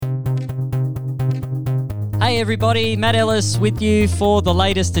Hey everybody, Matt Ellis with you for the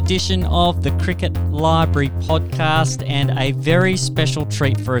latest edition of the Cricket Library podcast, and a very special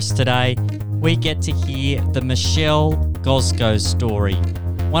treat for us today. We get to hear the Michelle Goszko story,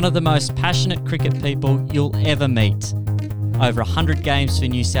 one of the most passionate cricket people you'll ever meet. Over 100 games for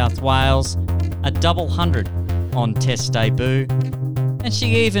New South Wales, a double 100 on Test debut, and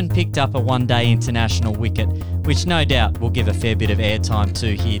she even picked up a one-day international wicket, which no doubt will give a fair bit of airtime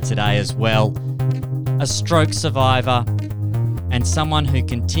to here today as well. A stroke survivor, and someone who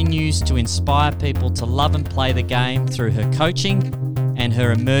continues to inspire people to love and play the game through her coaching and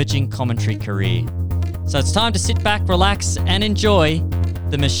her emerging commentary career. So it's time to sit back, relax, and enjoy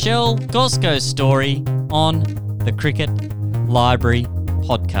the Michelle Goszko story on the Cricket Library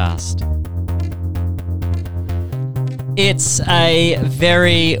podcast. It's a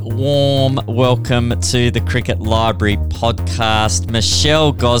very warm welcome to the Cricket Library podcast.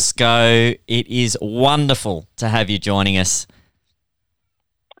 Michelle Goszko, it is wonderful to have you joining us.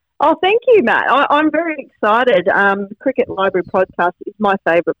 Oh, thank you, Matt. I'm very excited. The Cricket Library podcast is my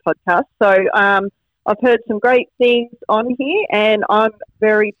favourite podcast. So I've heard some great things on here, and I'm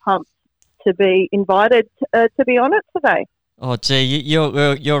very pumped to be invited to be on it today. Oh, gee,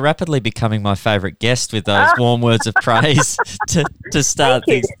 you're rapidly becoming my favourite guest with those warm words of praise to start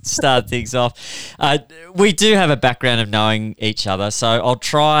things off. We do have a background of knowing each other, so I'll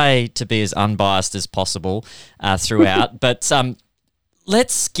try to be as unbiased as possible throughout. But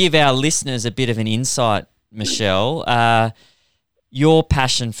let's give our listeners a bit of an insight, Michelle. Your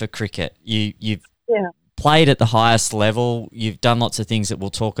passion for cricket, you've played at the highest level. You've done lots of things that we'll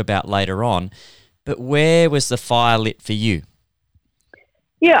talk about later on. But where was the fire lit for you?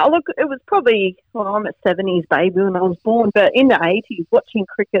 Yeah, look, it was probably, I'm a 70s baby when I was born, but in the 80s, watching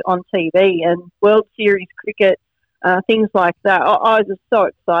cricket on TV and World Series cricket, things like that, I was just so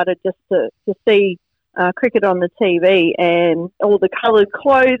excited just to see cricket on the TV and all the coloured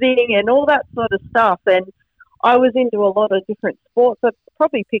clothing and all that sort of stuff. And I was into a lot of different sports. I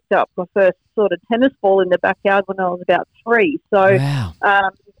probably picked up my first sort of tennis ball in the backyard when I was about 3. So, wow.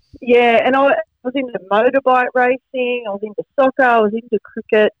 And I was into motorbike racing, I was into soccer, I was into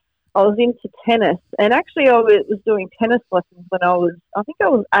cricket, I was into tennis. And actually I was doing tennis lessons when I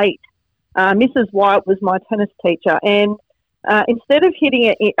was 8. Mrs. White was my tennis teacher. And instead of hitting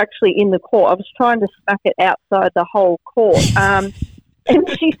it actually in the court, I was trying to smack it outside the whole court. And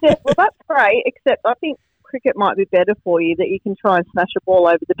she said, well, that's great, except I think cricket might be better for you, that you can try and smash a ball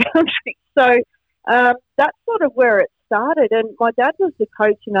over the boundary. So that's sort of where it started. And my dad was the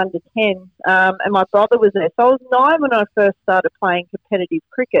coach in under 10, and my brother was there. So I was 9 when I first started playing competitive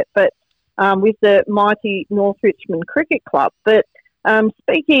cricket, but with the mighty North Richmond Cricket Club. But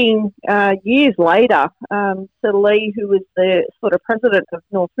speaking years later, to Lee, who was the sort of president of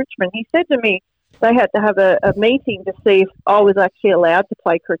North Richmond, he said to me they had to have a meeting to see if I was actually allowed to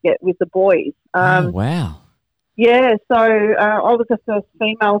play cricket with the boys. Oh, wow. Yeah, so I was the first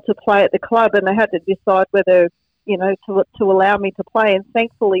female to play at the club, and they had to decide whether, to allow me to play, and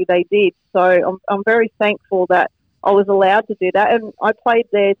thankfully they did. So I'm very thankful that I was allowed to do that, and I played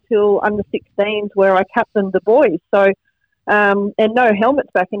there till under 16s, where I captained the boys. So, and no helmets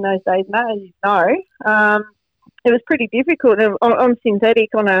back in those days, Matt, as you know. It was pretty difficult. On synthetic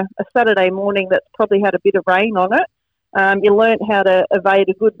on a Saturday morning that's probably had a bit of rain on it. You learnt how to evade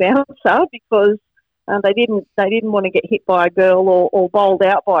a good bouncer because they didn't want to get hit by a girl or bowled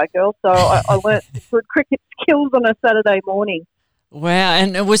out by a girl. So I learnt good cricket skills on a Saturday morning. Wow!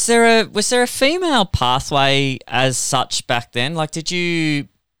 And was there a female pathway as such back then? Like, did you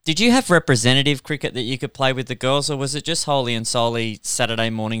have representative cricket that you could play with the girls, or was it just wholly and solely Saturday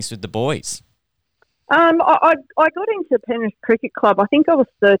mornings with the boys? I got into Penrith Cricket Club. I think I was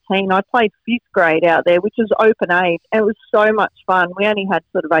 13. I played 5th grade out there, which was open age, and it was so much fun. We only had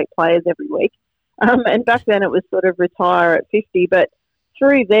sort of 8 players every week. And back then it was sort of retire at 50. But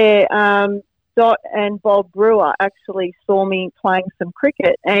through there, Dot and Bob Brewer actually saw me playing some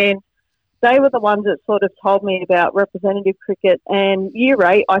cricket, and they were the ones that sort of told me about representative cricket. And year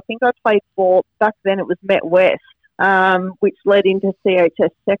 8, I think I played for, back then it was Met West, which led into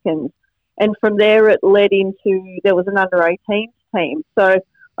CHS seconds. And from there it led into, there was an under-18s team. So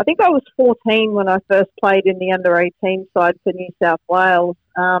I think I was 14 when I first played in the under-18 side for New South Wales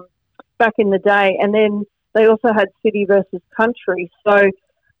back in the day. And then they also had city versus country. So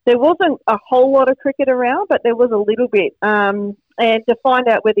there wasn't a whole lot of cricket around, but there was a little bit. And to find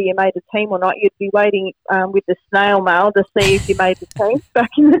out whether you made a team or not, you'd be waiting with the snail mail to see if you made the team back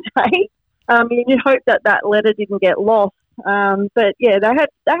in the day. And you hope that letter didn't get lost. But yeah, they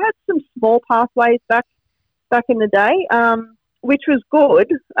had some small pathways back in the day. which was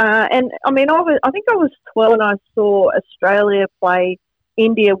good. And I mean, I think I was 12 and I saw Australia play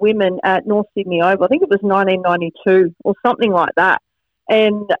India women at North Sydney Oval. I think it was 1992 or something like that.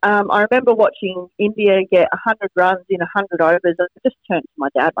 And I remember watching India get 100 runs in 100 overs. I just turned to my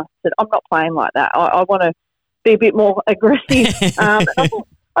dad and I said, I'm not playing like that. I want to be a bit more aggressive. And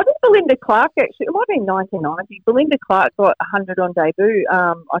I think Belinda Clark, actually, it might have been 1990. Belinda Clark got 100 on debut,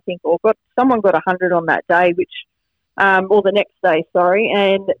 I think, or someone got 100 on that day, or the next day, sorry.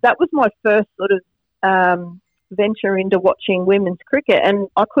 And that was my first sort of venture into watching women's cricket. And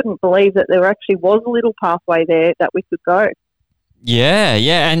I couldn't believe that there actually was a little pathway there that we could go. Yeah.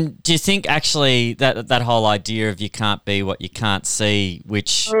 And do you think actually that whole idea of you can't be what you can't see,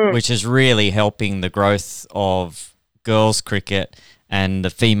 which is really helping the growth of girls' cricket and the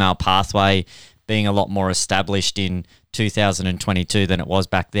female pathway being a lot more established in 2022 than it was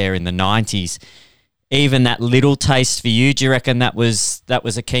back there in the 90s. Even that little taste for you, do you reckon that was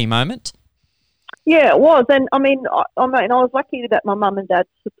a key moment? Yeah, it was. And I mean, I was lucky that my mum and dad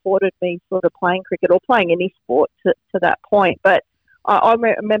supported me sort of playing cricket or playing any sport to that point. But I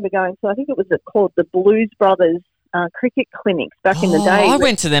remember going to, I think it was called the Blues Brothers cricket clinics back in the day. I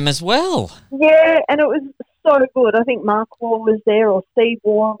went to them as well. Yeah, and it was so good. I think Mark Waugh was there, or Steve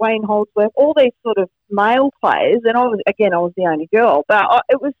Waugh, Wayne Holdsworth, all these sort of male players. And I was the only girl, but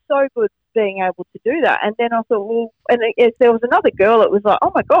it was so good being able to do that. And then I thought, well, and if there was another girl, it was like,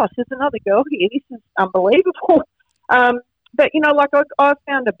 oh my gosh, there's another girl here. This is unbelievable. But, like I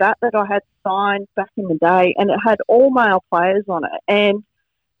found a bat that I had signed back in the day and it had all male players on it. And,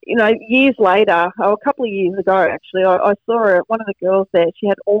 years later, a couple of years ago, actually, I saw one of the girls there, she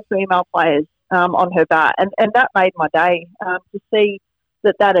had all female players on her bat. And that made my day to see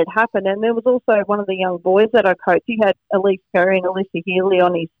that had happened. And there was also one of the young boys that I coached. He had Elise Perry and Alyssa Healy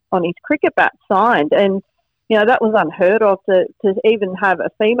on his cricket bat signed. And, that was unheard of to even have a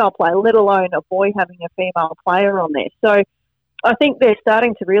female player, let alone a boy having a female player on there. So I think they're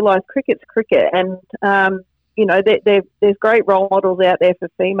starting to realise cricket's cricket, and there's great role models out there for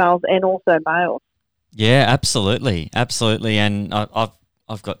females and also males. Yeah, absolutely, and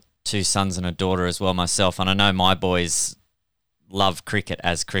I've got two sons and a daughter as well myself, and I know my boys love cricket,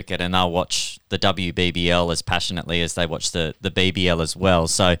 and they'll watch the WBBL as passionately as they watch the BBL as well.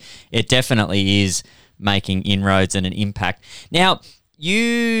 So it definitely is making inroads and an impact. Now,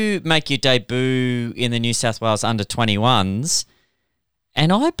 you make your debut in the New South Wales under-21s,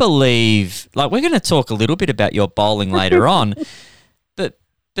 and I believe, we're going to talk a little bit about your bowling later on, but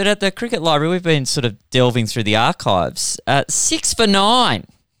at the Cricket Library, we've been sort of delving through the archives. 6 for 9.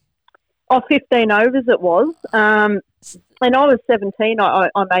 15 overs it was. And I was 17, I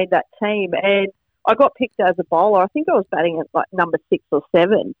made that team, and I got picked as a bowler. I think I was batting at number 6 or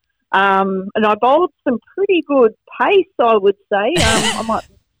 7. And I bowled some pretty good pace, I would say. I might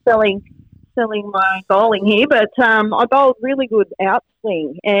be selling my bowling here, but I bowled really good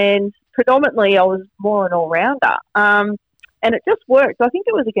outswing, and predominantly I was more an all-rounder. And it just worked. I think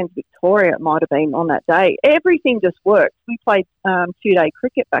it was against Victoria, it might have been on that day. Everything just worked. We played 2-day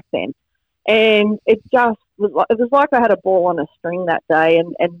cricket back then, and it was like I had a ball on a string that day,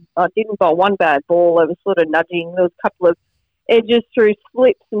 and I didn't bowl one bad ball. I was sort of nudging. There was a couple of edges through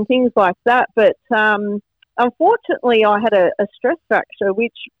slips and things like that, but unfortunately I had a stress fracture,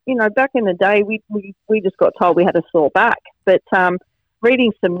 which, back in the day we just got told we had a sore back. But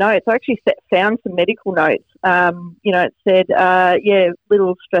reading some notes, I actually found some medical notes. It said,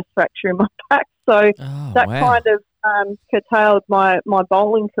 little stress fracture in my back. So kind of curtailed my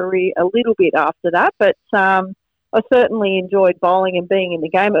bowling career a little bit after that. But I certainly enjoyed bowling and being in the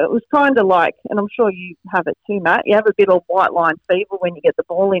game. It was kind of like, and I'm sure you have it too, Matt, you have a bit of white line fever when you get the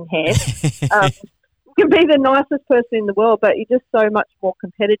ball in hand. You can be the nicest person in the world, but you're just so much more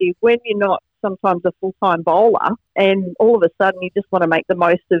competitive when you're not sometimes a full-time bowler, and all of a sudden you just want to make the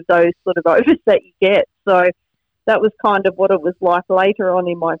most of those sort of overs that you get. So that was kind of what it was like later on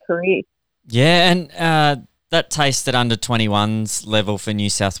in my career. Yeah, and that taste at under-21s level for New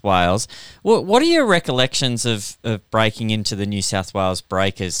South Wales. What are your recollections of breaking into the New South Wales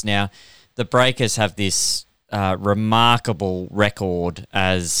Breakers? Now, the Breakers have this remarkable record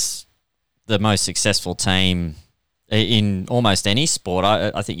as the most successful team in almost any sport.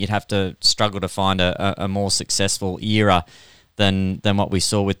 I think you'd have to struggle to find a more successful era than what we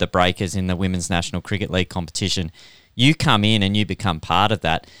saw with the Breakers in the Women's National Cricket League competition. You come in and you become part of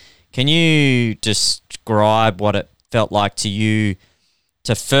that. Can you describe what it felt like to you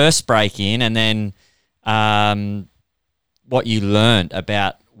to first break in, and then what you learned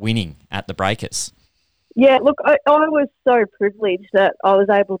about winning at the Breakers? Yeah, look, I was so privileged that I was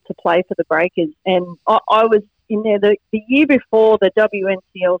able to play for the Breakers, and I was, in there. The year before the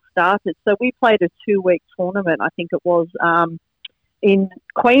WNCL started, so we played a 2-week tournament, I think it was, in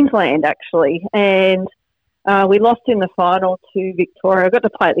Queensland, actually. And we lost in the final to Victoria. I got to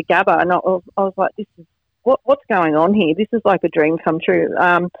play at the Gabba, and I was like, this is what's going on here? This is like a dream come true.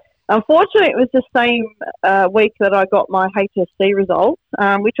 Unfortunately, it was the same week that I got my HSC results,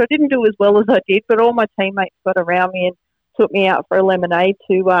 which I didn't do as well as I did, but all my teammates got around me and took me out for a lemonade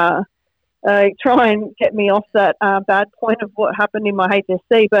to try and get me off that bad point of what happened in my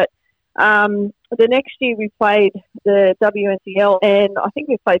HSC. But the next year we played the WNCL, and I think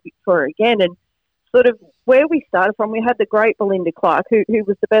we played Victoria again. And sort of where we started from, we had the great Belinda Clark, who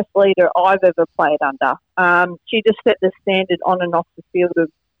was the best leader I've ever played under. She just set the standard on and off the field of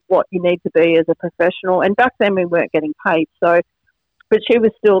what you need to be as a professional. And back then we weren't getting paid, so but she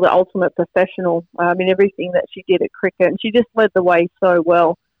was still the ultimate professional in everything that she did at cricket, and she just led the way so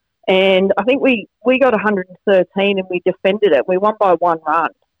well. And I think we got 113 and we defended it. We won by 1 run.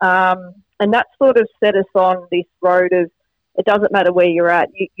 And that sort of set us on this road of it doesn't matter where you're at,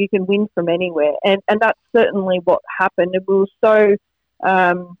 you can win from anywhere. And that's certainly what happened. And we were so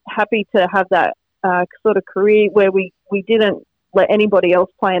happy to have that sort of career where we didn't let anybody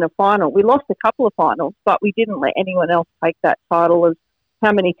else play in a final. We lost a couple of finals, but we didn't let anyone else take that title as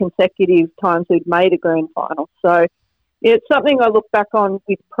how many consecutive times we'd made a grand final. So it's something I look back on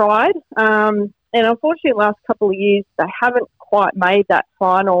with pride. And unfortunately, the last couple of years, they haven't quite made that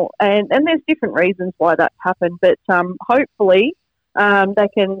final. And there's different reasons why that's happened. But hopefully they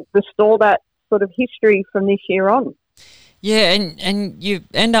can restore that sort of history from this year on. Yeah, and you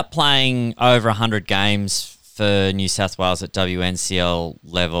end up playing over 100 games for New South Wales at WNCL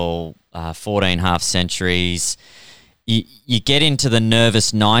level, 14 half centuries. You get into the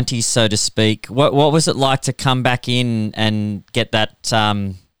nervous 90s, so to speak. What was it like to come back in and get that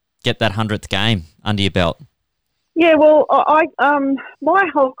 100th game under your belt? Yeah, well, I my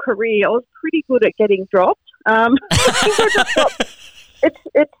whole career I was pretty good at getting dropped. I think I just got,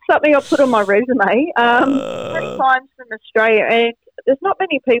 it's something I put on my resume. 3 times from Australia, and there's not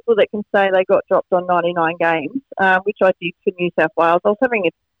many people that can say they got dropped on 99 games, which I did for New South Wales. I was having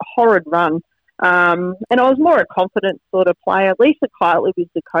a horrid run. And I was more a confident sort of player. Lisa Kitely was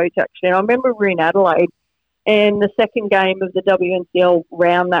the coach, actually. And I remember we were in Adelaide, and the second game of the WNCL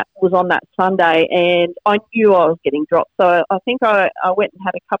round that was on that Sunday, and I knew I was getting dropped. So I think I went and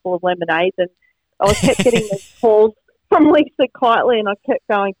had a couple of lemonades, and I was kept getting these calls from Lisa Kitely, and I kept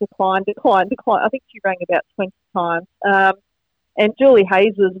going, decline. I think she rang about 20 times. And Julie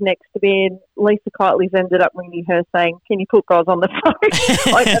Hayes was next to me, and Lisa Kitely's ended up ringing her saying, can you put guys on the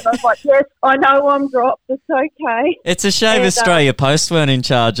phone? And I was like, yes, I know I'm dropped. It's okay. It's a shame Australia Post weren't in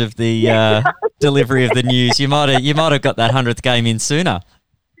charge of the delivery of the news. You might have got that 100th game in sooner.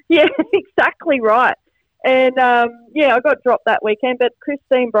 Yeah, exactly right. And, I got dropped that weekend, but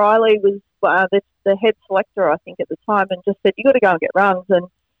Christine Briley was the head selector, I think, at the time, and just said, you got to go and get runs.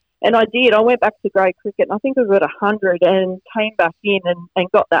 And I did. I went back to grade cricket, and I think I got 100 and came back in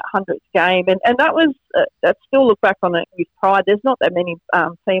and got that 100th game. And that was, I still look back on it with pride. There's not that many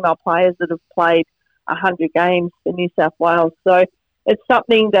female players that have played 100 games for New South Wales. So it's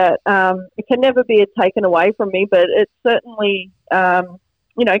something that it can never be taken away from me, but it's certainly,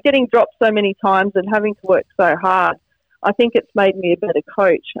 getting dropped so many times and having to work so hard, I think it's made me a better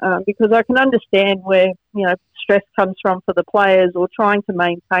coach because I can understand where, stress comes from for the players or trying to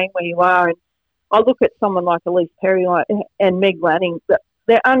maintain where you are. And I look at someone like Elise Perry and Meg Lanning,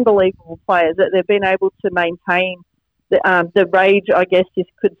 they're unbelievable players that they've been able to maintain the rage, I guess you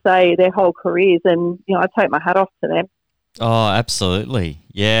could say, their whole careers. And, I take my hat off to them. Oh, absolutely.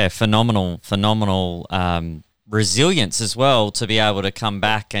 Yeah, phenomenal resilience as well to be able to come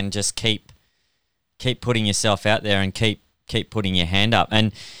back and just keep putting yourself out there and keep putting your hand up.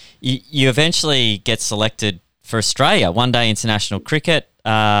 And you eventually get selected for Australia, one-day international cricket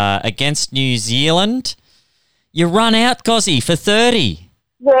against New Zealand. You run out, Gozzy, for 30.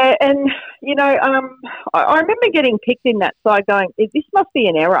 Yeah, and, I remember getting picked in that side going, this must be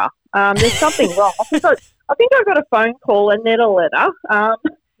an error. There's something wrong. I think I got a phone call and then a letter.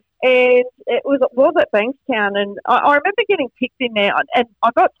 And it was at Bankstown, and I remember getting picked in there, and I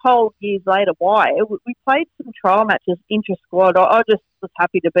got told years later why. We played some trial matches inter-squad. I just was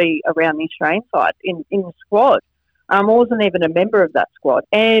happy to be around the Australian side in the squad. I wasn't even a member of that squad.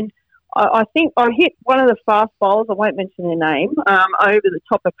 And I think I hit one of the fast bowlers, I won't mention their name, over the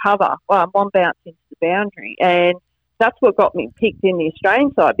top of cover, one bounce into the boundary. And that's what got me picked in the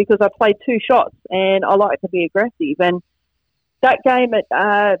Australian side because I played 2 shots and I like to be aggressive. And that game at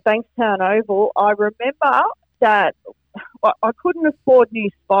Bankstown Oval, I remember that I couldn't afford new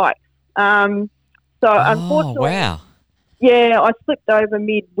spikes. So Oh, unfortunately, wow. yeah, I slipped over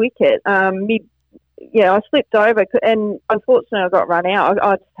mid-wicket. I slipped over, and unfortunately I got run out.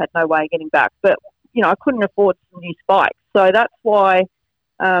 I just had no way of getting back. But, I couldn't afford some new spikes. So that's why,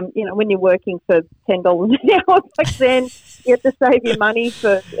 when you're working for $10 an hour back then, you had to save your money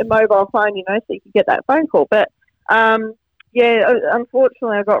for a mobile phone, so you could get that phone call. But,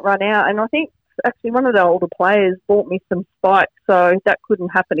 unfortunately I got run out. And I think actually one of the older players bought me some spikes, so that couldn't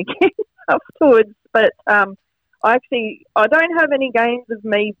happen again afterwards. But I don't have any games of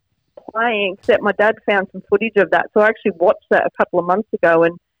me playing, except my dad found some footage of that. So I actually watched that a couple of months ago,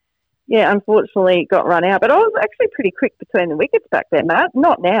 and unfortunately it got run out. But I was actually pretty quick between the wickets back then, Matt.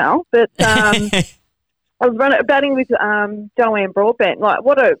 Not now, but I was batting with Joanne Broadbent. Like,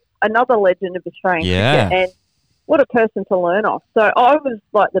 another legend of Australian cricket, and what a person to learn off. So I was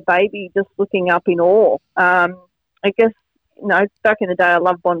like the baby, just looking up in awe. I guess, back in the day, I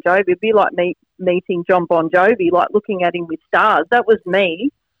loved Bon Jovi. It'd be like me meeting John Bon Jovi, like looking at him with stars. That was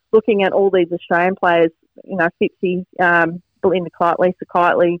me looking at all these Australian players, Fitzy, Belinda Clark, Lisa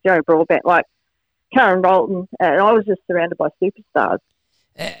Kiteley, Joe Broadbent, like Karen Rolton, and I was just surrounded by superstars.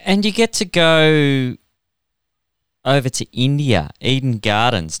 And you get to go over to India, Eden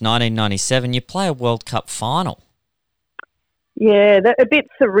Gardens, 1997. You play a World Cup final. Yeah, a bit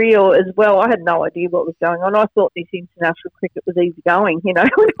surreal as well. I had no idea what was going on. I thought this international cricket was easy going, when I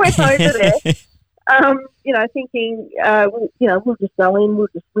went over there. Thinking, we'll just go in, we'll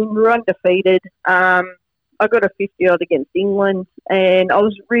just win. We were undefeated. I got a 50-odd against England, and I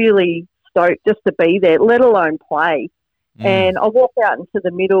was really stoked just to be there, let alone play. And I walked out into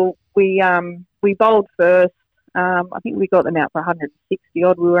the middle. We bowled first. I think we got them out for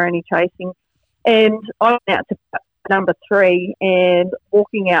 160-odd. We were only chasing. And I went out to number 3, and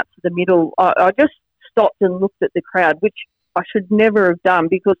walking out to the middle, I just stopped and looked at the crowd, which I should never have done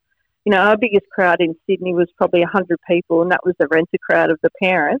because, our biggest crowd in Sydney was probably 100 people, and that was the renter crowd of the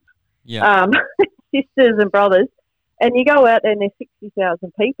parents, sisters and brothers. And you go out there and there's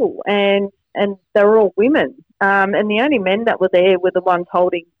 60,000 people, and they were all women. And the only men that were there were the ones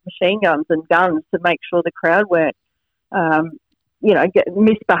holding machine guns and guns to make sure the crowd weren't,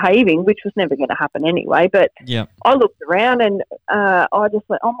 misbehaving, which was never going to happen anyway. But I looked around and I just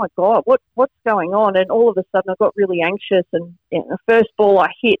went, oh my God, what's going on? And all of a sudden I got really anxious, and the first ball I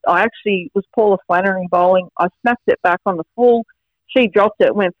hit, I actually was Paula Flannery bowling. I smacked it back on the full. She dropped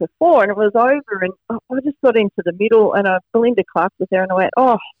it, went for 4, and it was over. And I just got into the middle, and Belinda Clark was there, and I went,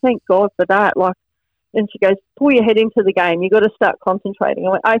 oh, thank God for that. And she goes, pull your head into the game. You got to start concentrating.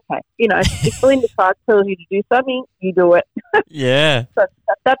 I went, okay. If Belinda Clark tells you to do something, you do it. Yeah. So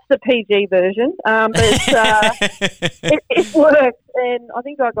that's the PG version. But it worked. And I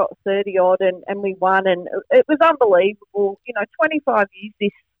think I got 30-odd, and we won. And it was unbelievable. 25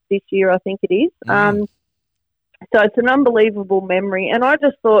 years this year, I think it is. So it's an unbelievable memory. And I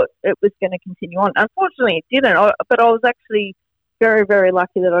just thought it was going to continue on. Unfortunately, it didn't. But I was actually very, very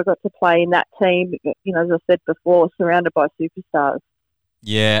lucky that I got to play in that team, as I said before, surrounded by superstars.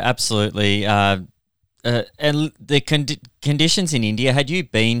 Yeah, absolutely. And the conditions in India, had you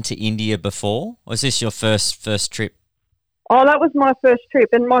been to India before? Was this your first trip? Oh, that was my first trip.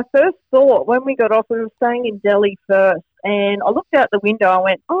 And my first thought when we got off, we were staying in Delhi first, and I looked out the window. I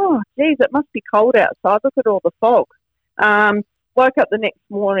went, oh, geez, it must be cold outside. Look at all the fog. Woke up the next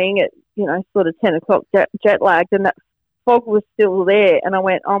morning at, sort of 10 o'clock, jet lagged, and that fog was still there, and I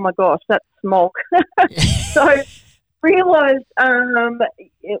went, oh my gosh, that's smog. So realised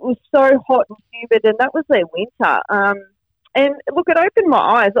it was so hot and humid, and that was their winter. And look, it opened my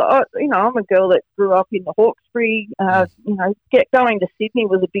eyes. I'm a girl that grew up in the Hawkesbury. Going to Sydney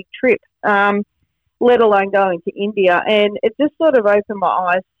was a big trip, let alone going to India, and it just sort of opened my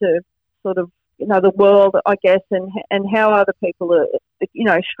eyes to sort of the world, I guess, and how other people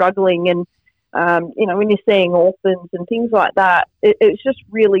are struggling. And when you're seeing orphans and things like that, it's just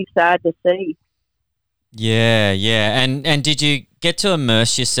really sad to see. Yeah. And did you get to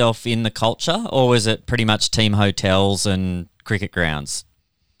immerse yourself in the culture, or was it pretty much team hotels and cricket grounds?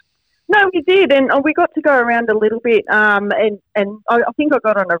 No, we did, and we got to go around a little bit, and I think I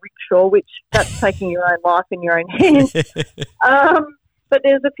got on a rickshaw, which that's taking your own life in your own hands. But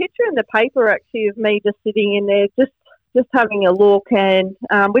there's a picture in the paper, actually, of me just sitting in there, just having a look, and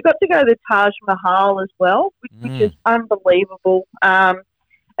we got to go to Taj Mahal as well, which is unbelievable.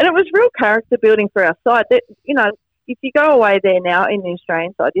 And it was real character building for our side. That, if you go away there now in the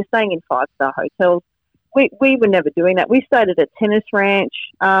Australian side, you're staying in 5-star hotels. We were never doing that. We stayed at a tennis ranch,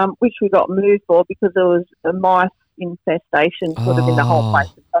 which we got moved for because there was a mice infestation sort of in the whole place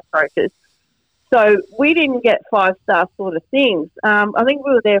of cockroaches. So we didn't get 5-star sort of things. I think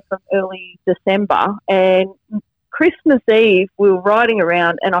we were there from early December, and Christmas Eve we were riding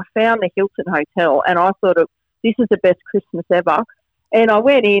around, and I found the Hilton Hotel, and I thought, this is the best Christmas ever. And I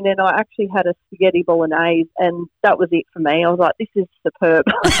went in and I actually had a spaghetti bolognese, and that was it for me. I was like, this is superb.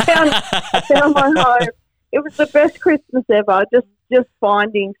 I found my home. It was the best Christmas ever, just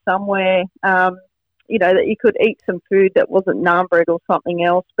finding somewhere, that you could eat some food that wasn't naan bread or something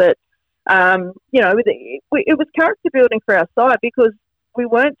else. But, it was character building for our side because we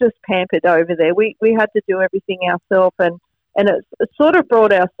weren't just pampered over there. We had to do everything ourselves, and it sort of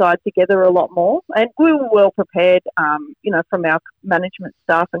brought our side together a lot more. And we were well prepared, from our management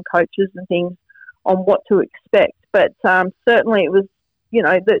staff and coaches and things on what to expect. But certainly it was,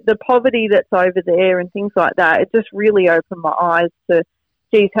 the poverty that's over there and things like that, it just really opened my eyes to,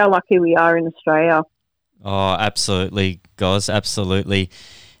 geez, how lucky we are in Australia. Oh, absolutely, Goz, absolutely.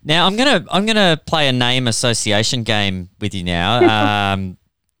 Now I'm gonna play a name association game with you now.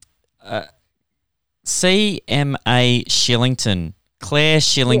 CMA Shillington, Claire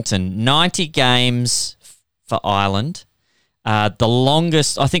Shillington, 90 games for Ireland. The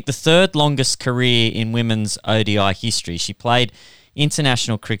longest, I think the third longest career in women's ODI history. She played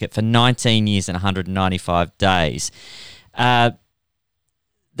international cricket for 19 years and 195 days. That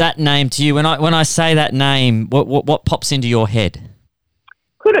name to you, when I say that name, what pops into your head?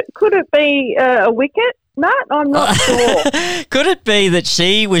 Could it be a wicket, Matt? I'm not sure. Could it be that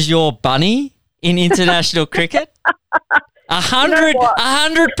she was your bunny in international cricket?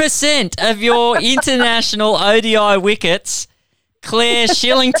 100% of your international ODI wickets, Claire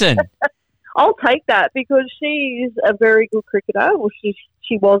Shillington. I'll take that because she's a very good cricketer. Well, she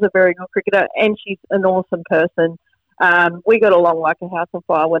was a very good cricketer, and she's an awesome person. We got along like a house on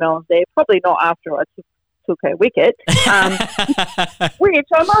fire when I was there. Probably not after I took her wicket, which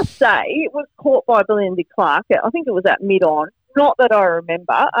I must say it was caught by Belinda Clark. I think it was at mid-on. Not that I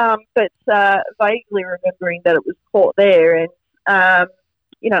remember, but vaguely remembering that it was caught there. And,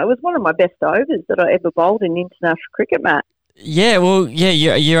 it was one of my best overs that I ever bowled in international cricket, Matt. Yeah, well,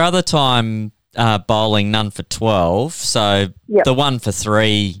 your other time bowling none for 12, so the 1 for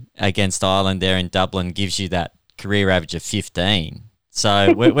 3 against Ireland there in Dublin gives you that career average of 15.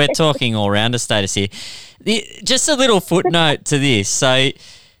 So we're talking all-rounder status here. Just a little footnote to this. So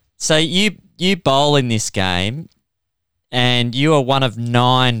you bowl in this game, and you are one of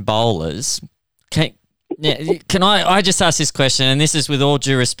 9 bowlers. Can I just ask this question, and this is with all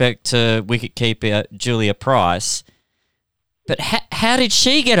due respect to wicketkeeper Julia Price, but how did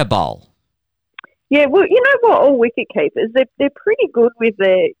she get a bowl? Yeah, well, you know what, all wicketkeepers, they're pretty good with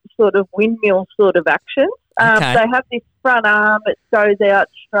their sort of windmill sort of actions. Okay. They have this front arm, it goes out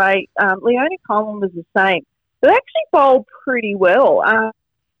straight. Leonie Coleman was the same. They actually bowled pretty well.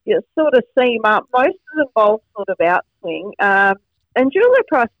 Sort of seam up. Most of them bowled sort of outswing. And Julia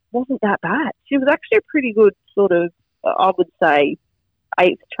Price wasn't that bad. She was actually a pretty good sort of, I would say,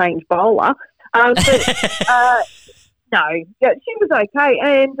 8th change bowler. No, she was okay.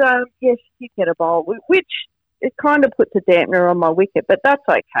 And, she did get a bowl, which it kind of puts a dampener on my wicket, but that's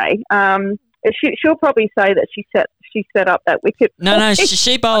okay. She'll probably say that she set up that wicket. No,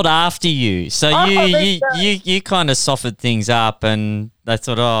 she bowled after you, so you kind of softened things up, and they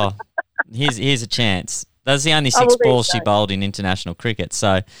thought, here's a chance. That's the only 6 balls she bowled in international cricket.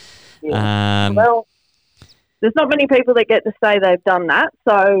 So, well, there's not many people that get to say they've done that.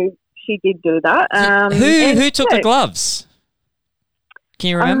 So she did do that. Who took the gloves? Can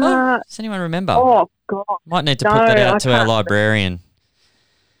you remember? Does anyone remember? Oh God, might need to put that out to our librarian.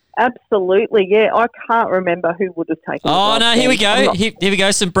 Absolutely, yeah. I can't remember who would have taken it. Oh, no, here we go. Here we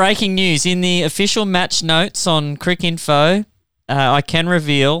go. Some breaking news. In the official match notes on Cricinfo, I can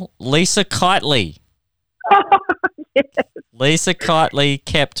reveal Lisa Kitely. Yes. Lisa Kitely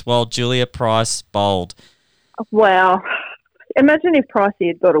kept while Julia Price bowled. Wow. Imagine if Pricey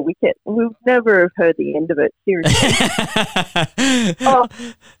had got a wicket. We've never have heard the end of it, seriously.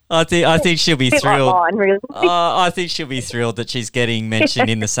 I think she'll be thrilled. Like mine, really. I think she'll be thrilled that she's getting mentioned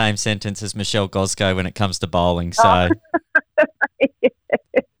in the same sentence as Michelle Goszko when it comes to bowling. So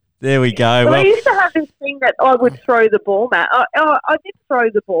there we go. Well, I used to have this thing that I would throw the ball, Matt. I did throw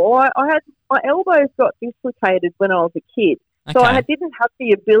the ball. I had my elbows got dislocated when I was a kid. Okay. So I didn't have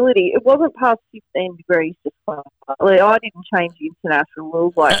the ability. It wasn't past 15 degrees. I didn't change the international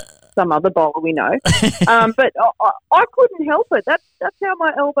rules like some other bowler we know. But I couldn't help it. That's how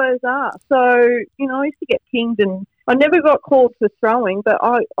my elbows are. So, I used to get pinged, and I never got called for throwing, but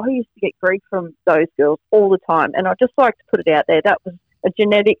I used to get grief from those girls all the time. And I just like to put it out there. That was a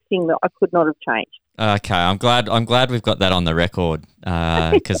genetic thing that I could not have changed. Okay, I'm glad we've got that on the record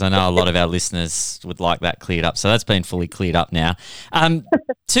because I know a lot of our listeners would like that cleared up. So that's been fully cleared up now.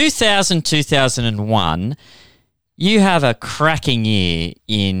 2001, you have a cracking year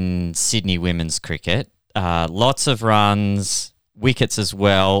in Sydney women's cricket. Lots of runs, wickets as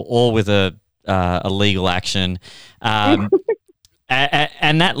well, all with a legal action. And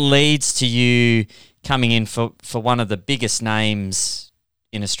that leads to you coming in for one of the biggest names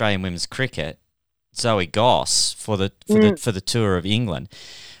in Australian women's cricket, Zoe Goss, for the tour of England.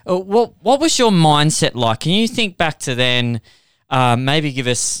 What was your mindset like? Can you think back to then? Maybe give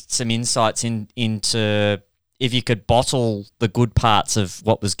us some insights into if you could bottle the good parts of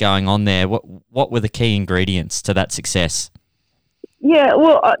what was going on there. What were the key ingredients to that success? Yeah,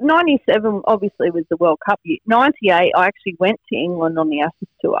 well, 97 obviously was the World Cup year. 98, I actually went to England on the Ashes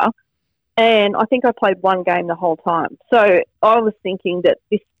tour, and I think I played one game the whole time. So I was thinking that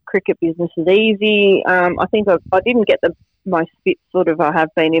this cricket business is easy. I think I didn't get the most fit sort of I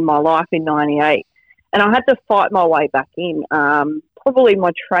have been in my life in 98, and I had to fight my way back in. Probably my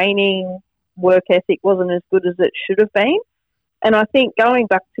training, work ethic wasn't as good as it should have been. And I think going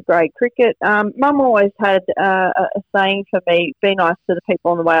back to grade cricket, Mum always had a saying for me, be nice to the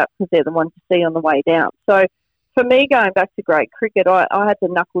people on the way up because they're the ones to see on the way down. So for me, going back to grade cricket, I had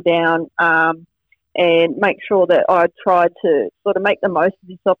to knuckle down and make sure that I tried to sort of make the most of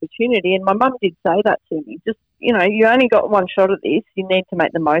this opportunity. And my mum did say that to me, just, you only got one shot at this. You need to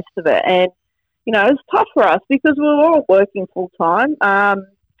make the most of it. And, it was tough for us because we were all working full time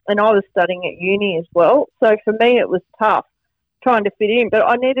and I was studying at uni as well. So for me, it was tough trying to fit in, but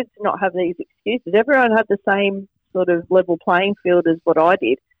I needed to not have these excuses. Everyone had the same sort of level playing field as what I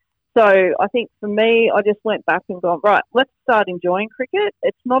did. So I think for me, I just went back and gone, right, let's start enjoying cricket.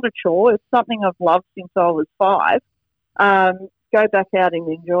 It's not a chore. It's something I've loved since I was 5. Go back out and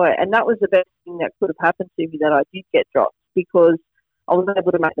enjoy it. And that was the best thing that could have happened to me, that I did get dropped, because I was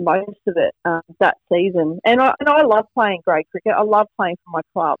able to make the most of it that season. And I love playing grade cricket. I love playing for my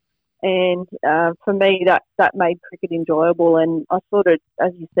club. And for me, that made cricket enjoyable. And I sort of,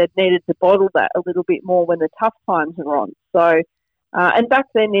 as you said, needed to bottle that a little bit more when the tough times are on. So, and back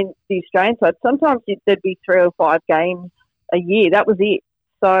then in the Australian side, sometimes there'd be 3 or 5 games a year. That was it.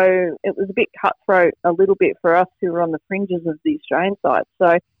 So it was a bit cutthroat a little bit for us who were on the fringes of the Australian side.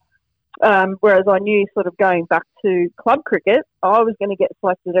 So whereas I knew sort of going back to club cricket, I was going to get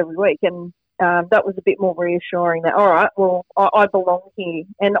selected every week. And that was a bit more reassuring that, all right, well, I belong here.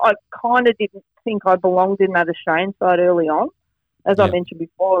 And I kind of didn't think I belonged in that Australian side early on. As I mentioned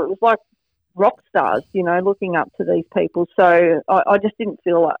before, it was like rock stars, looking up to these people. So I just didn't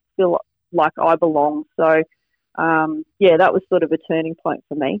feel like I belonged. So, that was sort of a turning point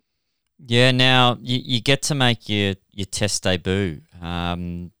for me. Yeah, now you get to make your test debut.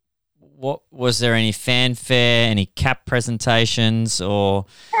 What was there any fanfare, any cap presentations, or...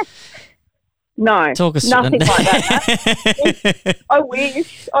 No, talk us nothing like that. I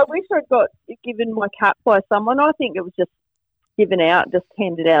wish I'd got given my cap by someone. I think it was just given out, just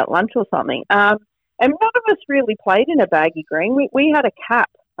handed out at lunch or something. And none of us really played in a baggy green. We had a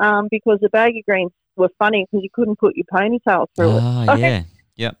cap because the baggy greens were funny because you couldn't put your ponytail through it. Oh, yeah.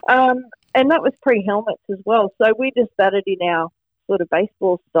 Yep. And that was pre-helmets as well. So we just batted in our sort of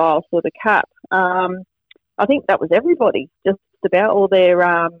baseball style sort of cap. I think that was everybody, just about, all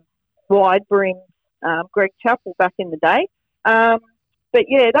their wide brim Greg Chappell back in the day. But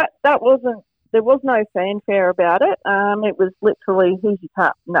yeah, that wasn't, there was no fanfare about it. It was literally, here's your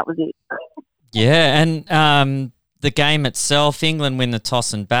cap, and that was it. Yeah, and the game itself, England win the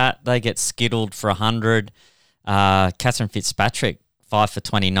toss and bat. They get skittled for 100. Catherine Fitzpatrick, 5 for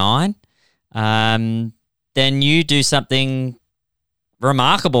 29. Then you do something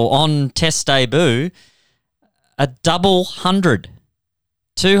remarkable on test debut, a double 100.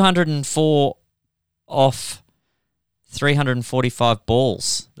 204 off 345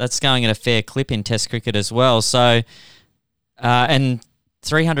 balls. That's going at a fair clip in Test cricket as well. So, and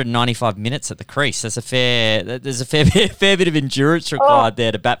 395 minutes at the crease. There's a fair bit of endurance required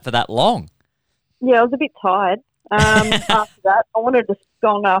there to bat for that long. Yeah, I was a bit tired after that. I wanted to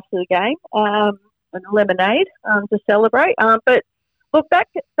go after the game and a lemonade to celebrate. But look, that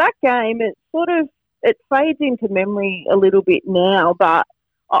game, it fades into memory a little bit now, but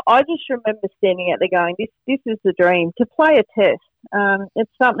I just remember standing out there going, this is the dream. To play a test,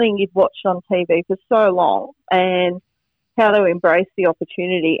 it's something you've watched on TV for so long, and how to embrace the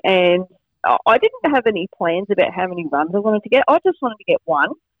opportunity. And I didn't have any plans about how many runs I wanted to get. I just wanted to get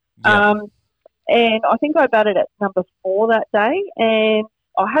one. Yep. And I think I batted at number 4 that day, and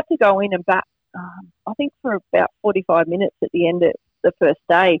I had to go in and bat, I think for about 45 minutes at the end the first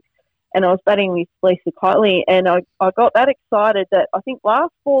day, and I was batting with Lisa Kitely, and I got that excited that I think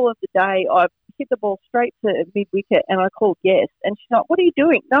last ball of the day I hit the ball straight to mid-wicket, and I called yes. And she's like, "What are you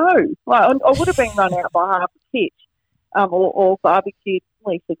doing?" No. Like, I would have been run out by half a pitch or barbecued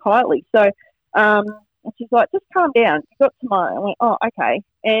Lisa Kitely. So and she's like, "Just calm down. You got tomorrow." I went, "Oh, okay."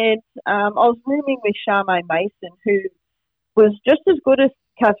 And I was rooming with Charmaine Mason, who was just as good as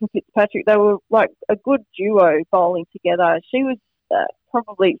Catherine Fitzpatrick. They were like a good duo bowling together. She was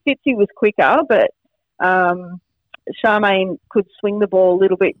probably, Fitzy was quicker, but Charmaine could swing the ball a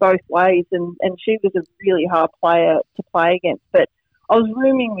little bit both ways, and she was a really hard player to play against. But I was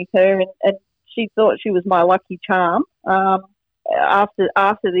rooming with her, and she thought she was my lucky charm after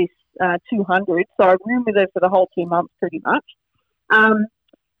this 200. So I roomed with her for the whole 2 months pretty much.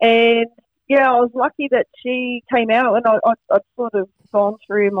 And yeah, I was lucky that she came out, and I'd sort of gone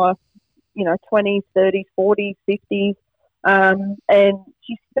through my, 20s, 30s, 40s, 50s, and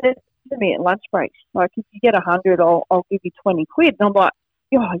she said to me at lunch break, like, "If you get 100, I'll give you 20 quid." And I'm like,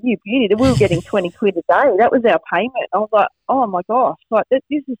 "Oh, you beauty!" We were getting 20 quid a day. That was our payment. I was like, "Oh my gosh, like this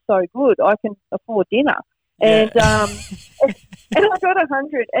is so good. I can afford dinner." Yeah. And and I got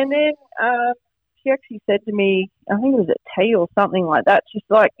 100, and then she actually said to me, I think it was at tea or something like that. She's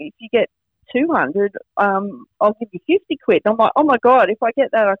like, "If you get 200, I'll give you 50 quid." And I'm like, "Oh my God, if I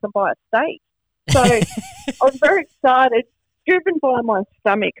get that, I can buy a steak." So I was very excited, driven by my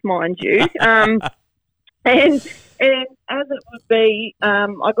stomach, mind you. And as it would be,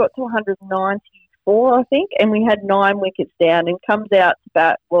 I got to 194, I think, and we had 9 wickets down, and comes out to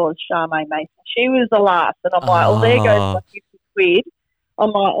bat was Charmaine Mason. She was the last, and I'm like, "Oh, there goes my 50 quid."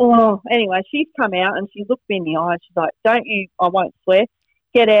 I'm like, "Oh." Anyway, she's come out, and she looked me in the eye, and she's like, "Don't you, I won't swear,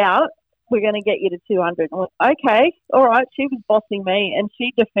 get out. We're going to get you to 200. I went, "Okay, all right." She was bossing me, and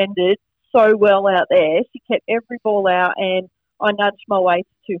she defended so well out there. She kept every ball out, and I nudged my way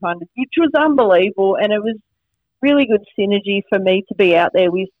to 200, which was unbelievable. And it was really good synergy for me to be out there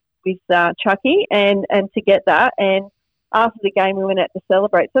with Chucky and to get that. And after the game, we went out to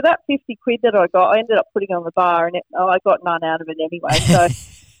celebrate. So that 50 quid that I got, I ended up putting on the bar, and I got none out of it anyway. So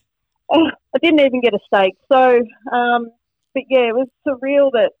I didn't even get a steak. So, but yeah, it was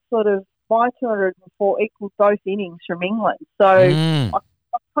surreal that sort of my 204 equaled both innings from England. So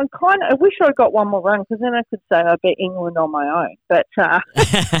I wish I got one more run, because then I could say I bet England on my own. But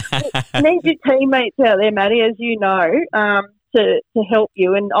you need your teammates out there, Maddie, as you know, to help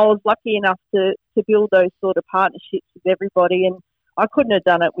you. And I was lucky enough to build those sort of partnerships with everybody, and I couldn't have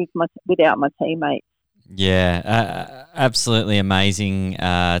done it without my teammates. Yeah, absolutely amazing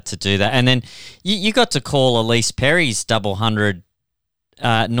to do that. And then you got to call Elise Perry's double 100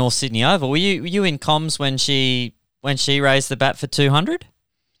 North Sydney Oval. Were you in comms when she raised the bat for 200?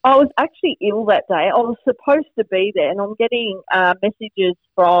 I was actually ill that day. I was supposed to be there, and I'm getting messages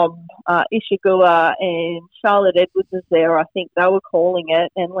from Ishigua and Charlotte Edwards is there. I think they were calling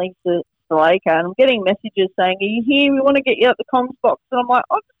it, and Lisa Stalaker. And I'm getting messages saying, "Are you here? We want to get you out the comms box." And I'm like,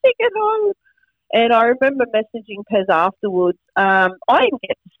 "I'm sick at home." And I remember messaging Pez afterwards. I didn't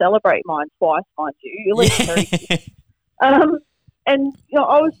get to celebrate mine twice, mind you. At least 3. And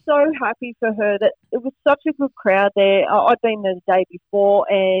I was so happy for her that it was such a good crowd there. I'd been there the day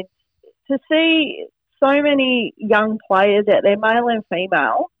before, and to see so many young players out there, male and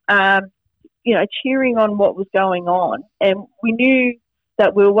female, cheering on what was going on. And we knew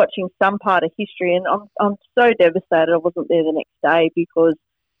that we were watching some part of history, and I'm so devastated I wasn't there the next day, because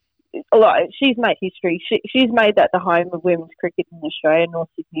she's made history. She's made that the home of women's cricket in Australia, North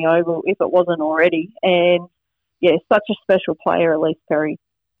Sydney Oval, if it wasn't already. And yeah, such a special player, Elise Perry.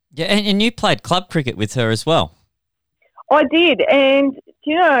 Yeah, and you played club cricket with her as well. I did, and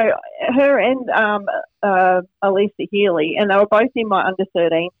her and Alisa Healy, and they were both in my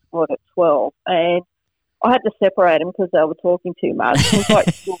under-13 squad at 12, and I had to separate them because they were talking too much. It was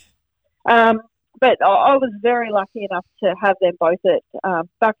like, but I was very lucky enough to have them both at,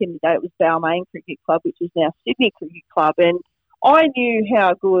 back in the day, it was Balmain Cricket Club, which is now Sydney Cricket Club, and I knew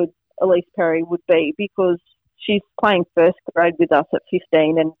how good Elise Perry would be, because she's playing first grade with us at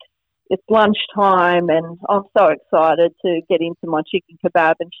 15, and it's lunchtime, and I'm so excited to get into my chicken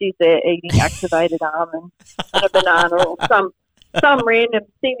kebab, and she's there eating activated almond and a banana or some random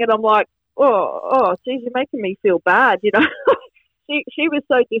thing, and I'm like, oh, geez, you're making me feel bad, She was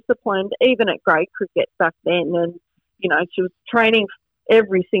so disciplined, even at grade cricket back then, and she was training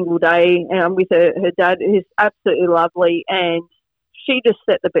every single day with her dad, who's absolutely lovely, and she just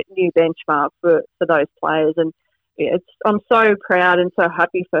set the new benchmark for those players. And I'm so proud and so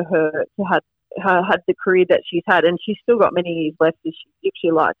happy for her to have had the career that she's had, and she's still got many years left if she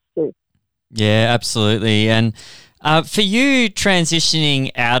likes to. Yeah, absolutely. And For you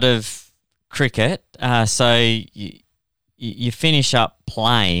transitioning out of cricket, so you finish up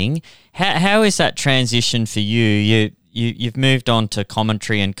playing. How is that transition for you? You've moved on to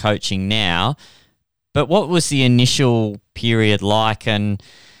commentary and coaching now, but what was the initial period like, and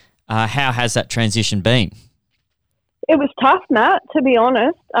how has that transition been? It was tough, Matt, to be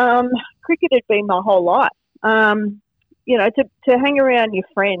honest. Cricket had been my whole life. To hang around your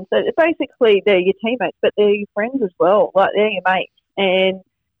friends. Basically, they're your teammates, but they're your friends as well. Like, they're your mates. And,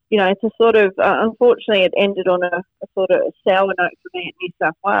 to sort of, unfortunately, it ended on a sort of sour note for me at New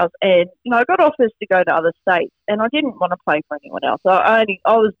South Wales. And, I got offers to go to other states, and I didn't want to play for anyone else. I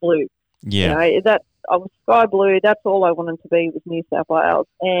was blue. Yeah. I was sky blue. That's all I wanted to be, was New South Wales.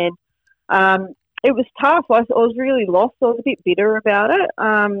 And it was tough. I was really lost. I was a bit bitter about it.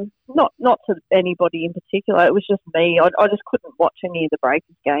 Not to anybody in particular. It was just me. I just couldn't watch any of the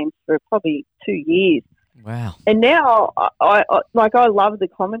Breakers games for probably 2 years. Wow. And now I love the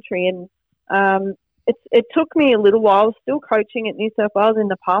commentary, and it took me a little while. I was still coaching at New South Wales in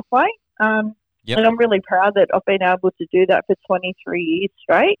the pathway. Yep. And I'm really proud that I've been able to do that for 23 years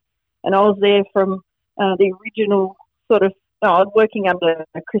straight. And I was there from the original sort of, I was working under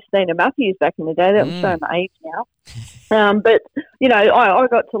Christina Matthews back in the day. That was showing my age now. But, I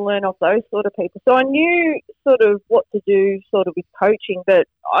got to learn off those sort of people. So I knew sort of what to do sort of with coaching, but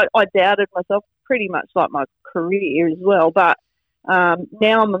I doubted myself pretty much like my career as well. But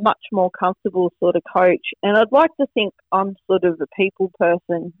now I'm a much more comfortable sort of coach. And I'd like to think I'm sort of a people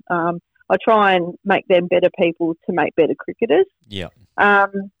person. I try and make them better people to make better cricketers. Yeah.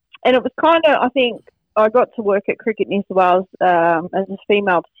 And it was kind of, I think, I got to work at Cricket New South Wales as a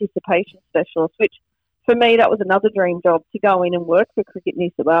female participation specialist, which for me, that was another dream job, to go in and work for Cricket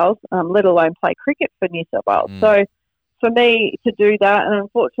New South Wales, let alone play cricket for New South Wales. So for me to do that, and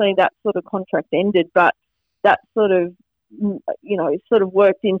unfortunately that sort of contract ended, but that sort of, sort of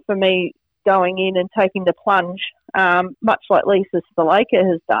worked in for me going in and taking the plunge, much like Lisa Sthalekar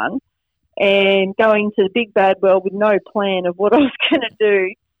has done, and going to the big bad world with no plan of what I was going to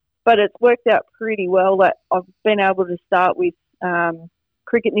do. But it's worked out pretty well that I've been able to start with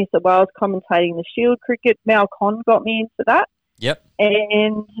Cricket New South Wales, commentating the Shield cricket. Mal Conn got me into that. Yep.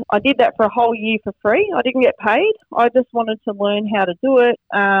 And I did that for a whole year for free. I didn't get paid. I just wanted to learn how to do it.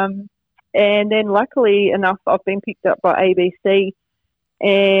 And then luckily enough, I've been picked up by ABC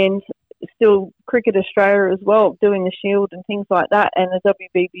and still Cricket Australia as well, doing the Shield and things like that, and the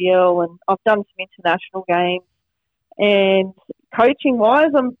WBBL. And I've done some international games. And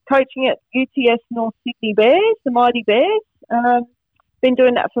coaching-wise, I'm coaching at UTS North Sydney Bears, the Mighty Bears. Been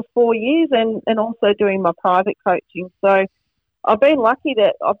doing that for 4 years, and also doing my private coaching. So I've been lucky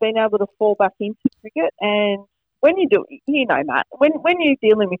that I've been able to fall back into cricket. And when you do, Matt, when you're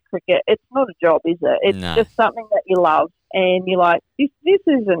dealing with cricket, it's not a job, is it? It's just something that you love, and you're like, this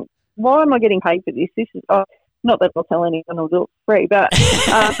isn't. Why am I getting paid for this? This is not that I'll tell anyone I'll do it for free, but.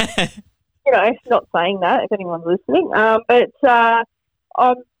 Not saying that if anyone's listening, but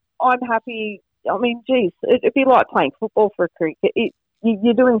I'm happy. I mean, geez, it'd be like playing football for a cricket.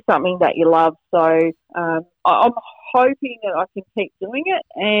 You're doing something that you love, so I'm hoping that I can keep doing it,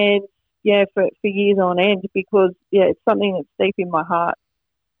 and for years on end, because it's something that's deep in my heart.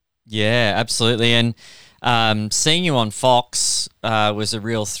 Yeah, absolutely. And seeing you on Fox was a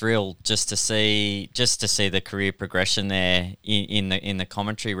real thrill, just to see the career progression there in the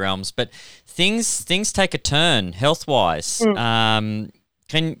commentary realms. But things take a turn health wise. Can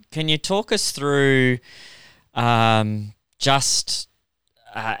you talk us through just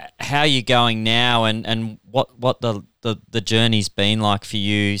how you're going now, and what the journey's been like for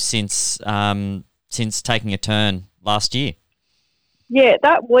you since taking a turn last year? Yeah,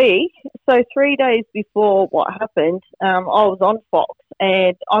 that week, so 3 days before what happened, I was on Fox,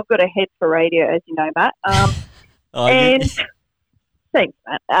 and I've got a head for radio, as you know, Matt. Thanks,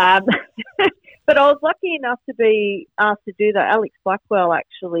 Matt. But I was lucky enough to be asked to do that. Alex Blackwell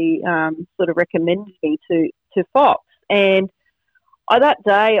actually sort of recommended me to Fox, and that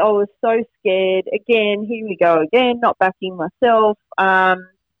day I was so scared. Again, here we go again, not backing myself.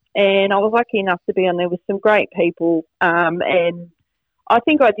 And I was lucky enough to be on there with some great people, and I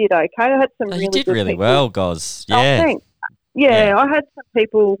think I did okay. I had some really good people. You did really well, Goz. Yeah. Oh, thanks. Yeah, I had some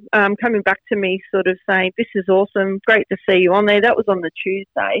people coming back to me sort of saying, this is awesome, great to see you on there. That was on the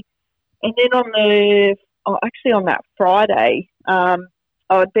Tuesday. And then on that Friday,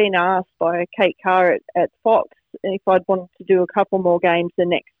 I'd been asked by Kate Carr at Fox if I'd wanted to do a couple more games the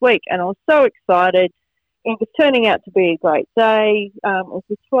next week. And I was so excited. it was turning out to be a great day. It was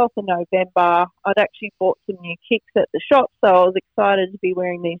the 12th of November. I'd actually bought some new kicks at the shop, so I was excited to be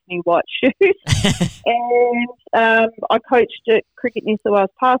wearing these new white shoes. And I coached at Cricket New South Wales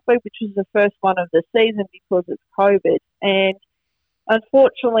Pathway, which was the first one of the season because it's COVID. And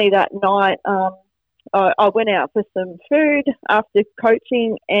unfortunately that night I went out for some food after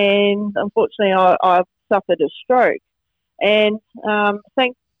coaching, and unfortunately I suffered a stroke. And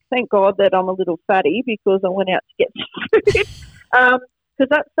thank God that I'm a little fatty because I went out to get some food because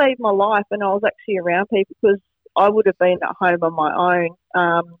that saved my life, and I was actually around people because I would have been at home on my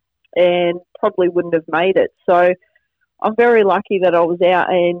own and probably wouldn't have made it. So I'm very lucky that I was out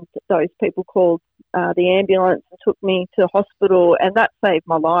and those people called the ambulance and took me to hospital, and that saved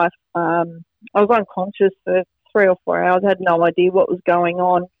my life. I was unconscious for 3 or 4 hours, had no idea what was going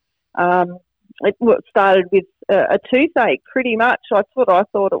on. It started with a toothache, pretty much. That's what I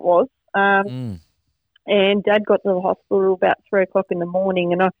thought it was. And Dad got to the hospital about 3 o'clock in the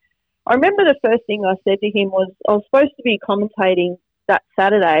morning, and I remember the first thing I said to him was I was supposed to be commentating that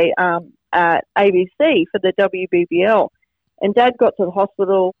Saturday at ABC for the WBBL, and Dad got to the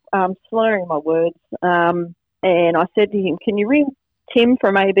hospital slurring my words, and I said to him, "Can you ring Tim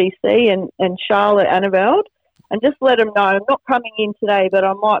from ABC and Charlotte Annabelle and just let them know I'm not coming in today, but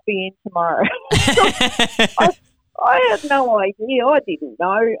I might be in tomorrow." I had no idea. I didn't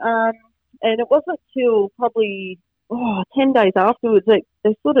know. And it wasn't till probably 10 days afterwards that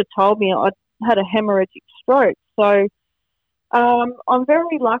they sort of told me I'd had a hemorrhagic stroke. So I'm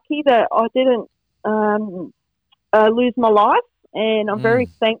very lucky that I didn't lose my life, and I'm very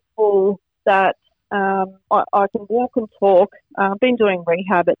thankful that I can walk and talk. I've been doing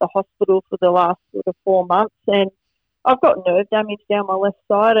rehab at the hospital for the last sort of 4 months, and I've got nerve damage down my left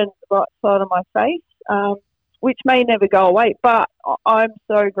side and the right side of my face, which may never go away, but I'm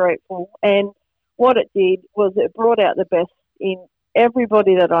so grateful. And what it did was it brought out the best in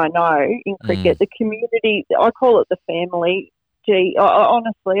everybody that I know in cricket, the community. I call it the family. Gee,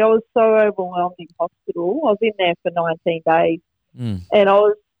 honestly, I was so overwhelmed in hospital. I was in there for 19 days, and I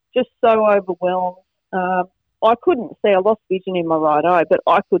was just so overwhelmed. I couldn't see. I lost vision in my right eye, but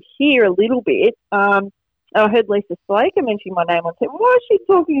I could hear a little bit. I heard Lisa Slaker mention my name. I said, "Why is she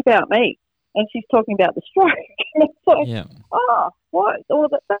talking about me?" And she's talking about the stroke. And it's like, what? Oh,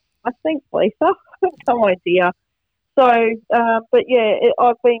 I think, Lisa. I have no idea. So, but yeah,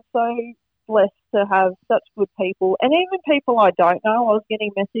 I've been so blessed to have such good people, and even people I don't know, I was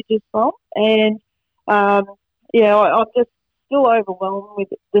getting messages from, and I'm just still overwhelmed with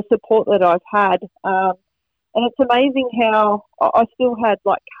the support that I've had, and it's amazing how I still had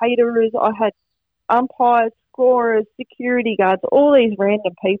like caterers, I had umpires, scorers, security guards, all these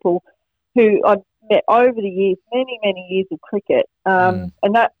random people who I've met over the years, many, many years of cricket, and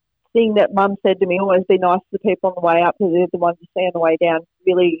that thing that Mum said to me, always be nice to the people on the way up because they're the ones you see on the way down,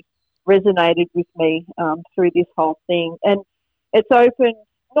 really resonated with me through this whole thing. And it's open,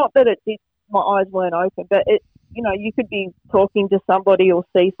 not that it did, my eyes weren't open, but it, you could be talking to somebody or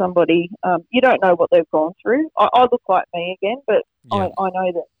see somebody, you don't know what they've gone through. I look like me again, but I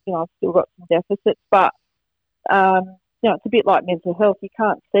know that, I've still got some deficits, but, it's a bit like mental health. You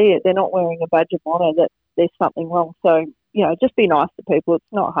can't see it. They're not wearing a badge of honour that there's something wrong. So, just be nice to people. It's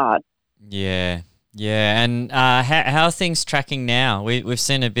not hard. Yeah. Yeah. And how are things tracking now? We've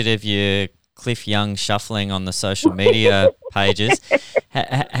seen a bit of your Cliff Young shuffling on the social media pages.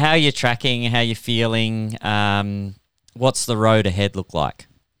 How are you tracking? How are you feeling? What's the road ahead look like?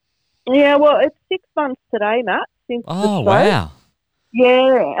 Yeah, well, it's 6 months today, Matt, since the stroke. Wow.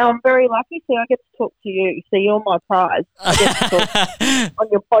 Yeah, I'm very lucky. See, I get to talk to you. See, you're my prize. I get to talk on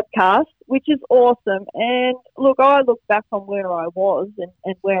your podcast, which is awesome. And look, I look back on where I was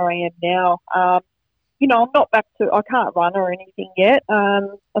and where I am now. I'm not back to, I can't run or anything yet.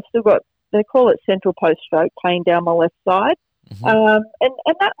 I've still got, they call it central post stroke, pain down my left side. And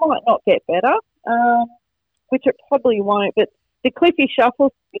that might not get better, which it probably won't. But the Cliffy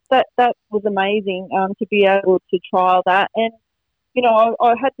Shuffle, that was amazing to be able to trial that. And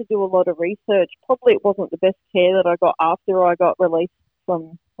I had to do a lot of research. Probably it wasn't the best care that I got after I got released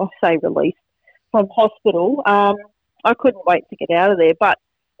from hospital. I couldn't wait to get out of there, but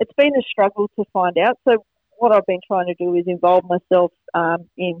it's been a struggle to find out. So what I've been trying to do is involve myself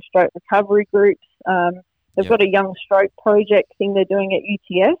in stroke recovery groups. They've got a young stroke project thing they're doing at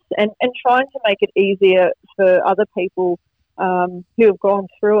UTS and trying to make it easier for other people who have gone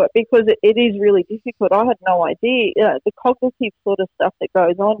through it, because it is really difficult. I had no idea. The cognitive sort of stuff that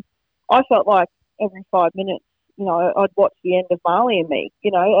goes on, I felt like every 5 minutes, I'd watch the end of Marley and Me.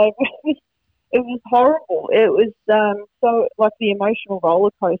 It was horrible. It was so like the emotional roller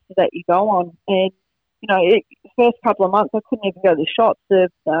coaster that you go on. And first couple of months I couldn't even go to the shops. The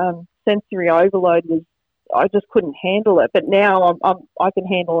sensory overload I just couldn't handle it. But now I can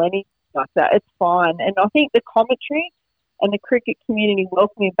handle anything like that. It's fine. And I think the commentary and the cricket community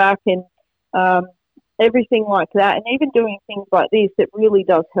welcoming back and everything like that, and even doing things like this, it really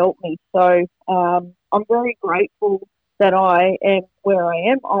does help me. So I'm very grateful that I am where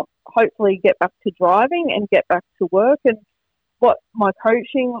I am. I'll hopefully get back to driving and get back to work. And what my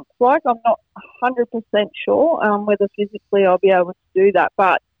coaching looks like, I'm not 100% sure whether physically I'll be able to do that.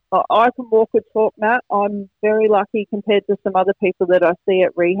 But I can walk and talk, Matt. I'm very lucky compared to some other people that I see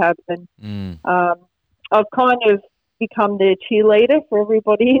at rehab. And I've kind of become their cheerleader for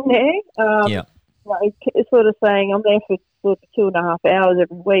everybody in there. Sort of saying I'm there for sort of 2.5 hours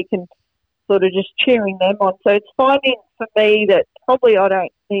every week and sort of just cheering them on. So it's finding for me that probably I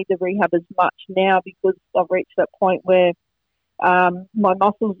don't need the rehab as much now because I've reached that point where my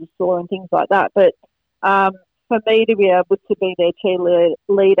muscles are sore and things like that. But for me to be able to be their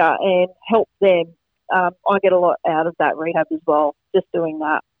cheerleader and help them, I get a lot out of that rehab as well, just doing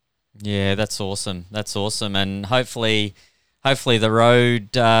that. Yeah, that's awesome. That's awesome. And hopefully the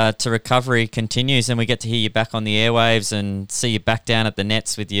road to recovery continues and we get to hear you back on the airwaves and see you back down at the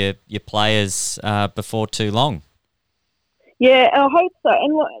nets with your players before too long. Yeah, I hope so.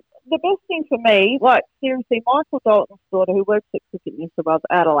 And the best thing for me, like seriously, Michael Dalton's daughter who works at Cricket New South Wales,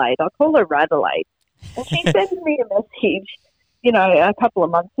 Adelaide, I call her Radelaide, and she sent me a message, a couple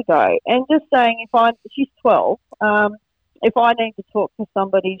of months ago, and just saying she's 12, if I need to talk to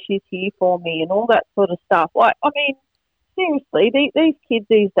somebody, she's here for me and all that sort of stuff. Like, I mean, seriously, these kids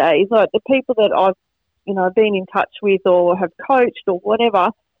these days, like the people that I've, been in touch with or have coached or whatever,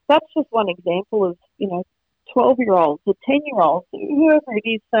 that's just one example of, 12-year-olds or 10-year-olds, whoever it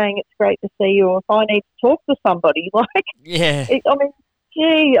is saying it's great to see you or if I need to talk to somebody. Like, yeah.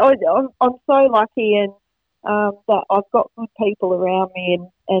 I'm so lucky and that I've got good people around me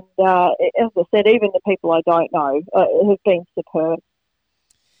and as I said, even the people I don't know have been superb.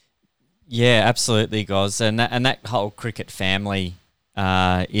 Yeah, absolutely, Goz. And that whole cricket family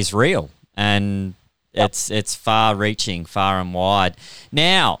is real and it's far-reaching, far and wide.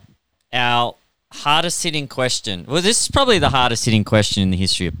 Now, our hardest hitting question. Well, this is probably the hardest hitting question in the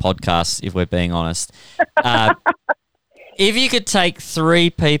history of podcasts, if we're being honest. If you could take 3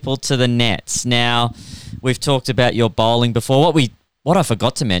 people to the nets. Now, we've talked about your bowling before. What I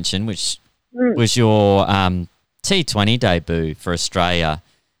forgot to mention, which was your T20 debut for Australia.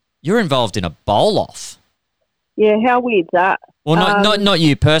 You're involved in a bowl-off. Yeah, how weird's that? Well, not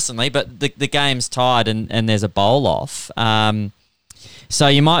you personally, but the game's tied and there's a bowl-off. So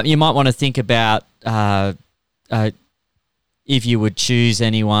you might want to think about if you would choose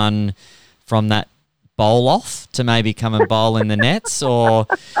anyone from that bowl-off to maybe come and bowl in the nets, or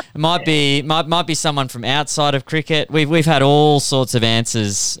it might be someone from outside of cricket. We've had all sorts of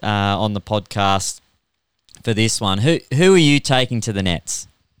answers on the podcast for this one. Who are you taking to the nets?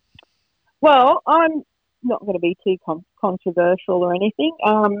 Well, I'm not going to be too controversial or anything.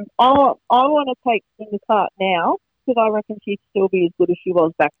 I want to take Linda Clark now because I reckon she'd still be as good as she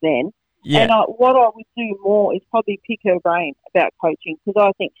was back then. Yeah. And what I would do more is probably pick her brain about coaching because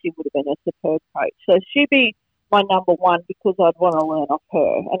I think she would have been a superb coach. So she'd be my number one because I'd want to learn off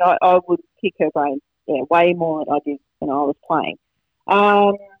her. And I would pick her brain way more than I did when I was playing.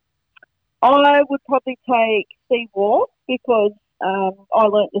 I would probably take Steve Waugh because I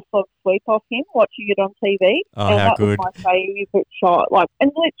learnt the slog sweep off him watching it on TV. Oh, and how that good. was my favourite shot.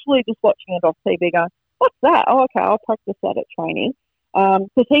 And literally just watching it off TV going, what's that? Oh, okay, I'll practice that at training.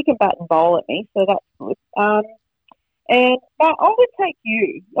 Because he can bat and bowl at me, so that's good. But I would take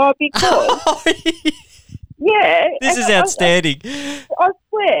you because, yeah. This is outstanding. I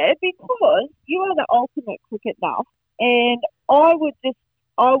swear, because you are the ultimate cricket nuff, and I would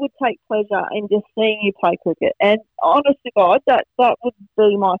take pleasure in just seeing you play cricket. And honest to God, that would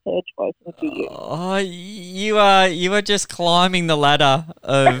be my third choice. Would be you. Oh, you are just climbing the ladder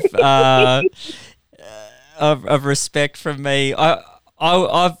of of respect from me.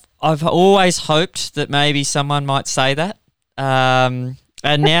 I've always hoped that maybe someone might say that, and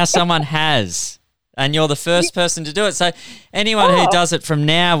now someone has, and you're the first person to do it. So anyone who does it from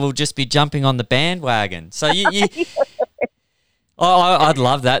now will just be jumping on the bandwagon. So you I'd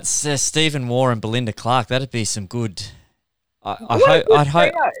love that. Stephen Waugh and Belinda Clark. That'd be some good. I'd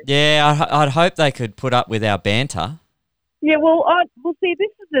hope they could put up with our banter. Yeah, well, see, this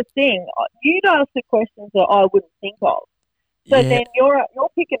is the thing. You'd ask the questions that I wouldn't think of. So then you're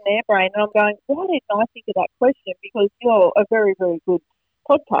picking their brain, and I'm going, why didn't I think of that question? Because you're a very, very good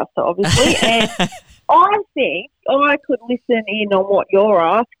podcaster, obviously, and I think I could listen in on what you're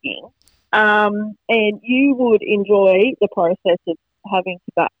asking and you would enjoy the process of having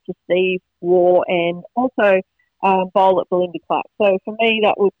to bat to Steve Waugh and also bowl at Belinda Clark. So for me,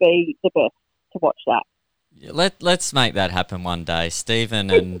 that would be the best to watch that. Let's make that happen one day. Stephen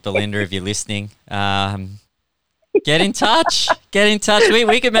and Belinda, if you're listening, get in touch. Get in touch.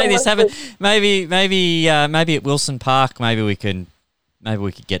 We could make this happen. Maybe at Wilson Park. Maybe we could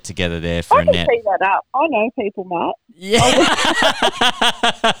get together there for a net. I can see that up. I know people, Matt. Yeah.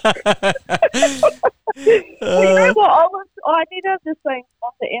 Well, you know what? I did have the same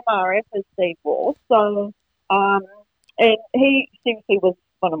on the MRF as Steve Waugh. So, and he seriously was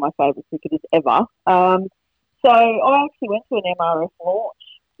one of my favourite cricketers ever. So I actually went to an MRF launch.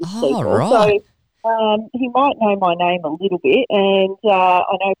 Oh, right. So he might know my name a little bit, and I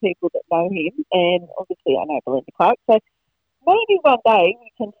know people that know him, and obviously I know Belinda Clark. So maybe one day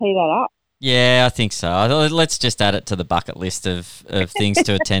we can tee that up. Yeah, I think so. Let's just add it to the bucket list of things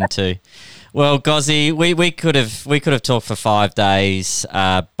to attend to. Well, Gozzy, we could have talked for 5 days,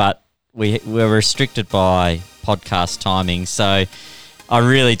 but we're restricted by podcast timing. So I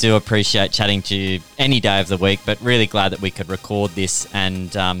really do appreciate chatting to you any day of the week, but really glad that we could record this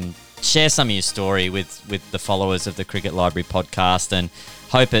and share some of your story with the followers of the Cricket Library podcast, and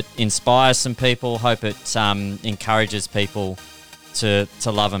hope it inspires some people, hope it encourages people to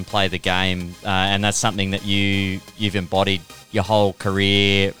love and play the game, and that's something that you've embodied your whole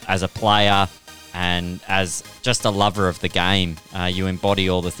career as a player and as just a lover of the game. You embody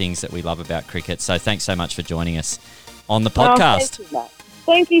all the things that we love about cricket. So thanks so much for joining us on the podcast. Thank you, Matt.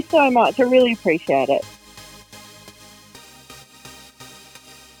 Thank you so much. I really appreciate it.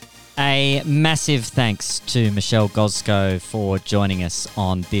 A massive thanks to Michelle Goszko for joining us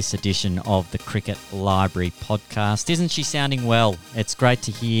on this edition of the Cricket Library podcast. Isn't she sounding well? It's great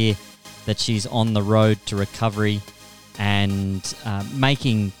to hear that she's on the road to recovery and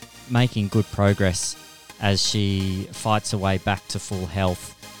making good progress as she fights her way back to full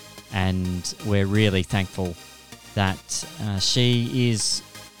health. And we're really thankful that she is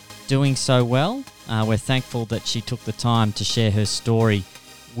doing so well. We're thankful that she took the time to share her story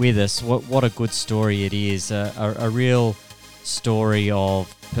with us. What a good story it is. A real story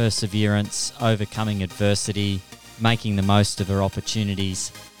of perseverance, overcoming adversity, making the most of her opportunities,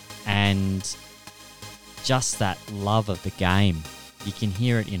 and just that love of the game. You can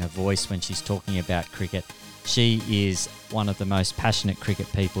hear it in her voice when she's talking about cricket. She is one of the most passionate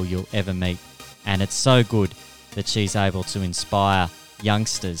cricket people you'll ever meet, and it's so good that she's able to inspire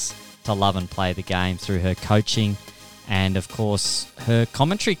youngsters to love and play the game through her coaching and, of course, her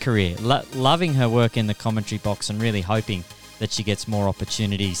commentary career. Loving her work in the commentary box and really hoping that she gets more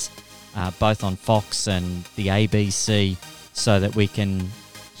opportunities both on Fox and the ABC so that we can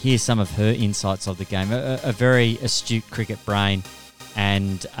hear some of her insights of the game. A very astute cricket brain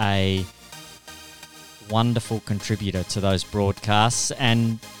and a wonderful contributor to those broadcasts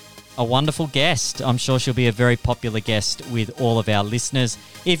and a wonderful guest. I'm sure she'll be a very popular guest with all of our listeners.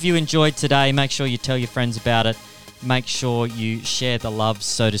 If you enjoyed today, make sure you tell your friends about it. Make sure you share the love,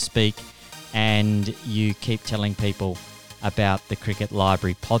 so to speak, and you keep telling people about the Cricket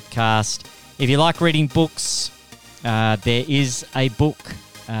Library podcast. If you like reading books, there is a book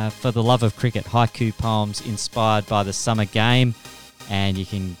for the love of cricket, haiku poems inspired by the summer game, and you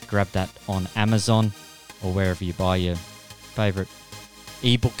can grab that on Amazon or wherever you buy your favourite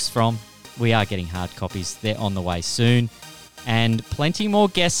ebooks from. We are getting hard copies. They're on the way soon. And plenty more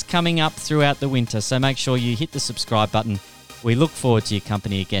guests coming up throughout the winter, so make sure you hit the subscribe button. We look forward to your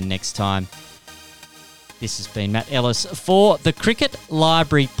company again next time. This has been Matt Ellis for the Cricket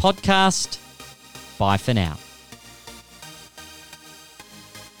Library podcast. Bye for now.